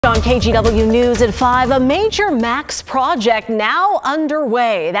On KGW News at 5, a major MAX project now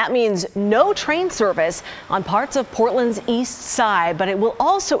underway. That means no train service on parts of Portland's east side, but it will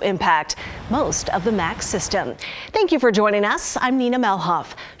also impact most of the MAX system. Thank you for joining us. I'm Nina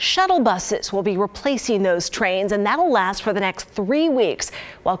Melhoff. Shuttle buses will be replacing those trains, and that'll last for the next 3 weeks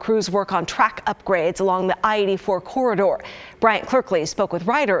while crews work on track upgrades along the I-84 corridor. Bryant Clerkley spoke with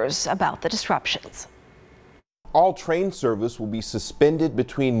riders about the disruptions. All train service will be suspended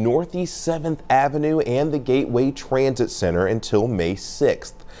between Northeast 7th Avenue and the Gateway Transit Center until May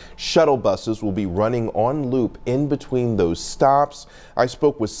 6th. Shuttle buses will be running on loop in between those stops. I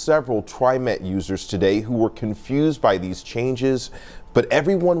spoke with several TriMet users today who were confused by these changes, but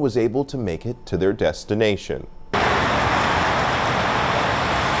everyone was able to make it to their destination.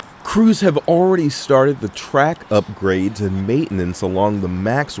 Crews have already started the track upgrades and maintenance along the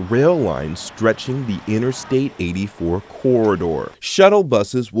MAX rail line stretching the Interstate 84 corridor. Shuttle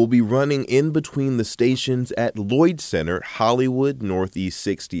buses will be running in between the stations at Lloyd Center, Hollywood, Northeast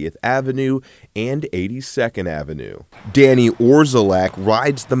 60th Avenue, and 82nd Avenue. Danny Orzalak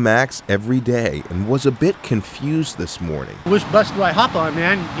rides the MAX every day and was a bit confused this morning. Which bus do I hop on,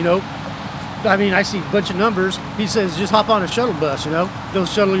 man? You know, I mean, I see a bunch of numbers. He says, just hop on a shuttle bus, you know. They'll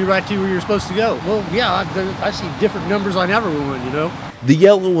shuttle you right to where you're supposed to go. Well, yeah, I see different numbers on everyone, you know. The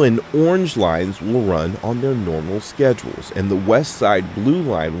yellow and orange lines will run on their normal schedules, and the West Side Blue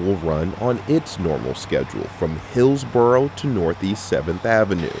line will run on its normal schedule from Hillsborough to Northeast 7th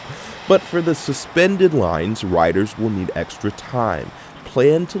Avenue. But for the suspended lines, riders will need extra time.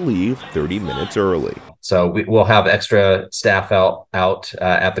 Plan to leave 30 minutes early. So we'll have extra staff out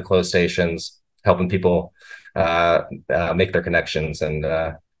at the closed stations, helping people make their connections and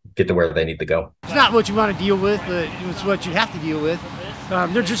get to where they need to go. It's not what you want to deal with, but it's what you have to deal with.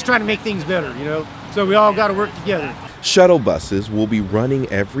 They're just trying to make things better, you know, so we all got to work together. Shuttle buses will be running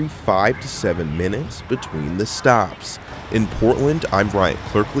every 5 to 7 minutes between the stops. In Portland, I'm Bryant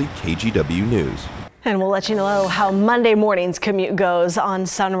Clerkley, KGW News. And we'll let you know how Monday morning's commute goes on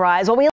Sunrise.